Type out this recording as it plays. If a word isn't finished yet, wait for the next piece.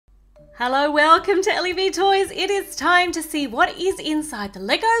Hello, welcome to Olivia Toys. It is time to see what is inside the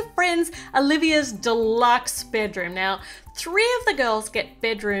Lego Friends Olivia's deluxe bedroom. Now, 3 of the girls get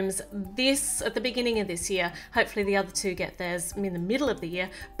bedrooms at the beginning of this year. Hopefully the other 2 get theirs in the middle of the year.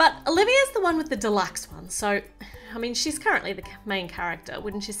 But Olivia's the one with the deluxe one. So, I mean, she's currently the main character,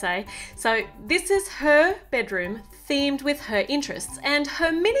 wouldn't you say? So this is her bedroom themed with her interests. And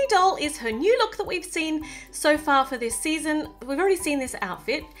her mini doll is her new look that we've seen so far for this season. We've already seen this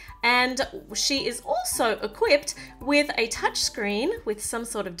outfit. And she is also equipped with a touch screen with some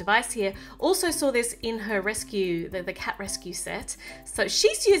sort of device here. Also saw this in her rescue, the cat rescue set. So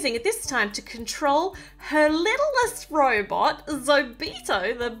she's using it this time to control her littlest robot,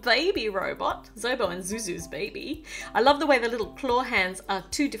 Zobito, the baby robot. Zobo and Zuzu's baby. I love the way the little claw hands are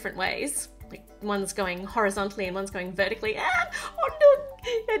 2 different ways. Like one's going horizontally and one's going vertically. And, oh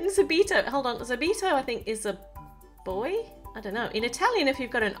no, and Zobito, hold on, Zobito I think is a boy? I don't know. In Italian, if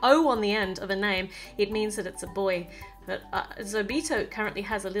you've got an O on the end of a name, it means that it's a boy. But Zobito currently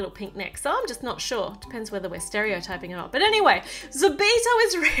has a little pink neck, so I'm just not sure. Depends whether we're stereotyping or not. But anyway, Zobito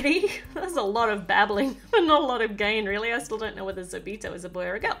is ready. There's a lot of babbling, but not a lot of gain, really. I still don't know whether Zobito is a boy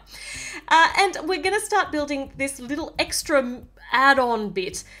or a girl. And we're going to start building this little extra add-on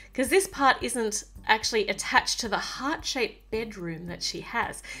bit, because this part isn't actually attached to the heart-shaped bedroom that she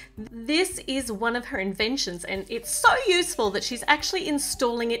has. This is one of her inventions, and it's so useful that she's actually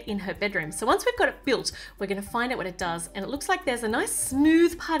installing it in her bedroom. So once we've got it built, we're going to find out what it does, and it looks like there's a nice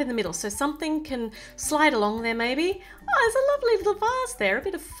smooth part in the middle, so something can slide along there maybe. Oh, there's a lovely little vase there, a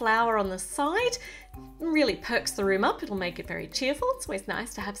bit of flower on the side. Really perks the room up. It'll make it very cheerful. It's always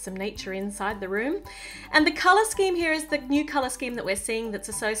nice to have some nature inside the room. And the color scheme here is the new color scheme that we're seeing that's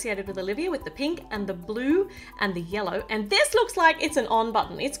associated with Olivia, with the pink and the blue and the yellow. And this looks like it's an on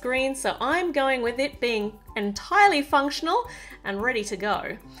button. It's green, so I'm going with it being entirely functional and ready to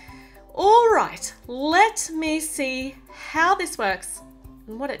go. All right, let me see how this works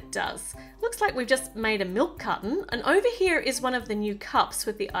and what it does. Looks like we've just made a milk carton, and over here is one of the new cups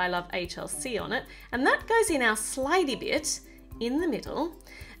with the I Love HLC on it, and that goes in our slidey bit in the middle.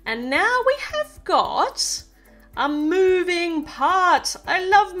 And now we have got a moving part. I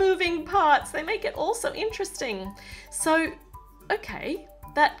love moving parts. They make it all so interesting. So, okay,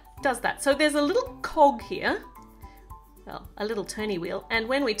 that does that. So there's a little cog here. Well, a little turny wheel, and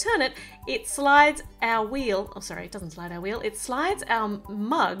when we turn it, it slides our wheel, oh sorry, it doesn't slide our wheel, it slides our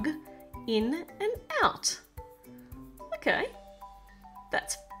mug in and out. Okay,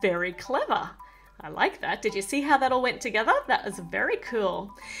 that's very clever. I like that. Did you see how that all went together? That was very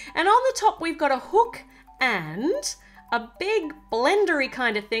cool. And on the top, we've got a hook and a big blendery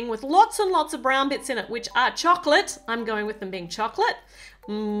kind of thing with lots and lots of brown bits in it, which are chocolate. I'm going with them being chocolate.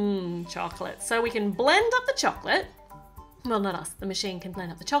 Chocolate. So we can blend up the chocolate. Well, not us, the machine can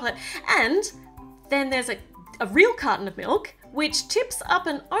blend up the chocolate. And then there's a real carton of milk, which tips up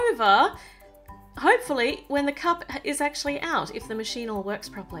and over, hopefully, when the cup is actually out, if the machine all works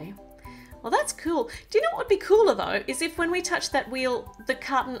properly. Well, that's cool. Do you know what would be cooler, though, is if when we touched that wheel, the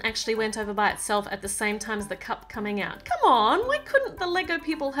carton actually went over by itself at the same time as the cup coming out. Come on, why couldn't the Lego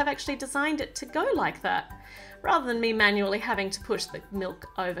people have actually designed it to go like that? Rather than me manually having to push the milk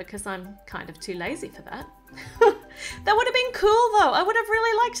over, because I'm kind of too lazy for that. That would have been cool, though. I would have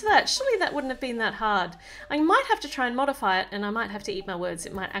really liked that. Surely that wouldn't have been that hard. I might have to try and modify it, and I might have to eat my words.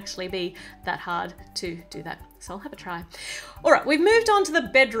 It might actually be that hard to do that. So I'll have a try. All right, we've moved on to the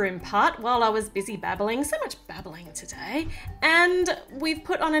bedroom part while I was busy babbling. So much babbling today. And we've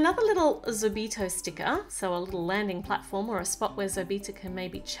put on another little Zobito sticker. So a little landing platform or a spot where Zobito can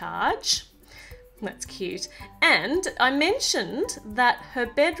maybe charge. That's cute. And I mentioned that her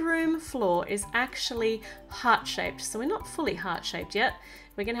bedroom floor is actually heart-shaped. So we're not fully heart-shaped yet.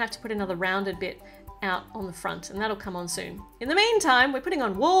 We're going to have to put another rounded bit out on the front, and that'll come on soon. In the meantime, we're putting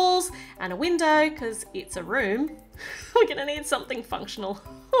on walls and a window because it's a room. We're going to need something functional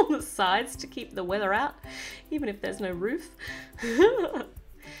on the sides to keep the weather out, even if there's no roof.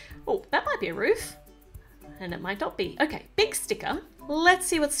 Oh, that might be a roof. And it might not be. Okay, big sticker. Let's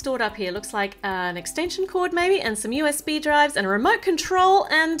see what's stored up here. Looks like an extension cord maybe, and some USB drives and a remote control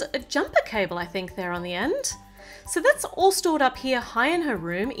and a jumper cable, I think, there on the end. So that's all stored up here high in her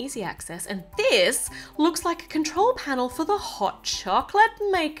room, easy access. And this looks like a control panel for the hot chocolate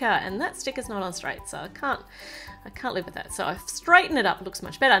maker. And that sticker's not on straight, so I can't live with that. So I've straightened it up, it looks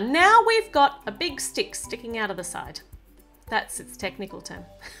much better. Now we've got a big stick sticking out of the side. That's its technical term.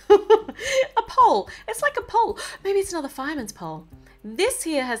 A pole. It's like a pole. Maybe it's another fireman's pole. This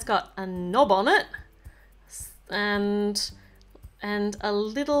here has got a knob on it and a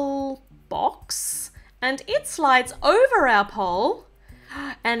little box, and it slides over our pole.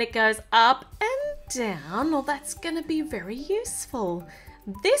 And it goes up and down. Well, that's going to be very useful.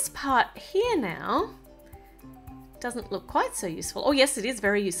 This part here now doesn't look quite so useful. Oh yes, it is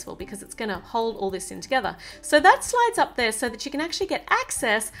very useful because it's going to hold all this in together. So that slides up there so that you can actually get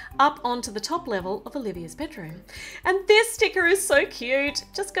access up onto the top level of Olivia's bedroom. And this sticker is so cute.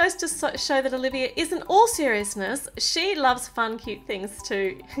 Just goes to show that Olivia isn't all seriousness. She loves fun, cute things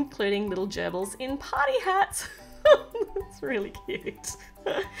too, including little gerbils in party hats. It's really cute.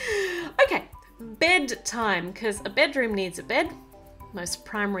 Okay, bedtime, because a bedroom needs a bed. Most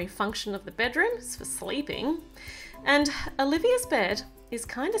primary function of the bedroom is for sleeping. And Olivia's bed is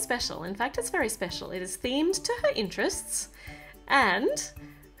kind of special. In fact, it's very special. It is themed to her interests. And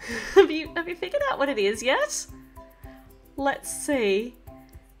have you figured out what it is yet? Let's see.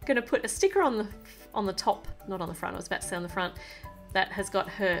 I'm going to put a sticker on the top, not on the front. I was about to say on the front. That has got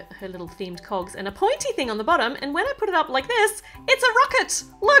her little themed cogs and a pointy thing on the bottom. And when I put it up like this, it's a rocket.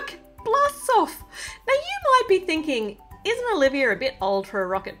 Look, blasts off. Now you might be thinking, isn't Olivia a bit old for a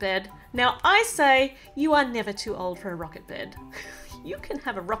rocket bed? Now I say you are never too old for a rocket bed. You can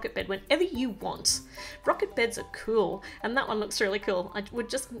have a rocket bed whenever you want. Rocket beds are cool, and that one looks really cool. I would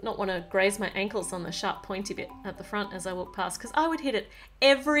just not want to graze my ankles on the sharp pointy bit at the front as I walk past, because I would hit it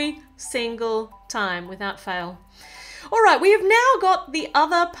every single time without fail. All right, we have now got the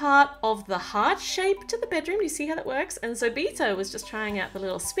other part of the heart shape to the bedroom. You see how that works? And Zobito was just trying out the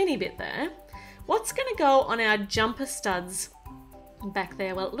little spinny bit there. What's going to go on our jumper studs back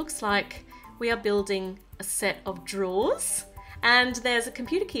there? Well, it looks like we are building a set of drawers, and there's a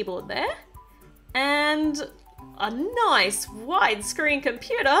computer keyboard there and a nice widescreen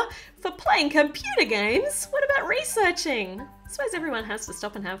computer for playing computer games. What about researching? I suppose everyone has to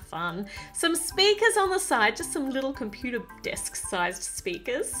stop and have fun. Some speakers on the side, just some little computer desk-sized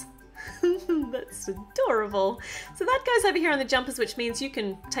speakers. That's adorable. So that goes over here on the jumpers, which means you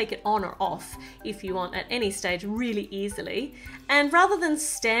can take it on or off if you want at any stage really easily. And rather than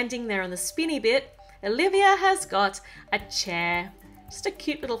standing there on the spinny bit, Olivia has got a chair. Just a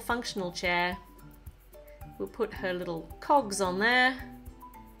cute little functional chair. We'll put her little cogs on there.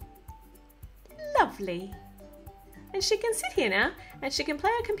 Lovely. And she can sit here now and she can play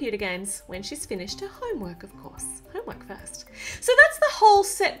her computer games when she's finished her homework, of course. Homework first. So that's the whole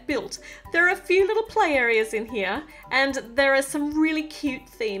set built. There are a few little play areas in here and there are some really cute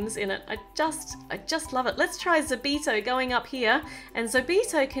themes in it. I just love it. Let's try Zobito going up here, and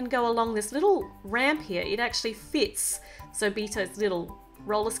Zobito can go along this little ramp here. It actually fits Zobito's little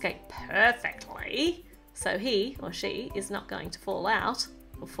roller skate perfectly. So he or she is not going to fall out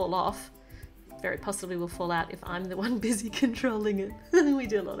or fall off. Very possibly will fall out if I'm the one busy controlling it. We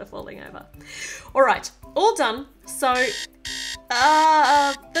do a lot of falling over. All right, all done. So,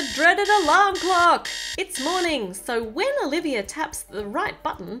 the dreaded alarm clock. It's morning. So when Olivia taps the right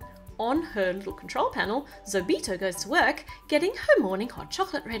button on her little control panel, Zobito goes to work getting her morning hot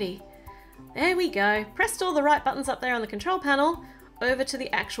chocolate ready. There we go. Pressed all the right buttons up there on the control panel. Over to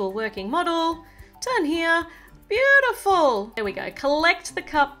the actual working model. Turn here. Beautiful. There we go. Collect the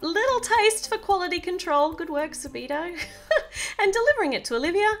cup. Little taste for quality control. Good work, Zobito. And delivering it to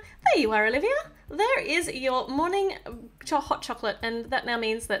Olivia. There you are, Olivia. There is your morning hot chocolate, and that now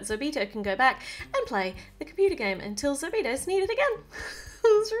means that Zobito can go back and play the computer game until Zobito's needed again.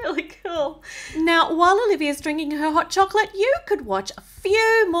 It's really cool. Now, while Olivia's drinking her hot chocolate, you could watch a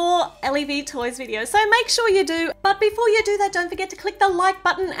few more LEV Toys videos, so make sure you do. But before you do that, don't forget to click the like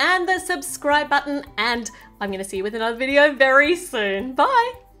button and the subscribe button, and I'm going to see you with another video very soon.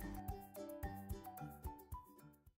 Bye!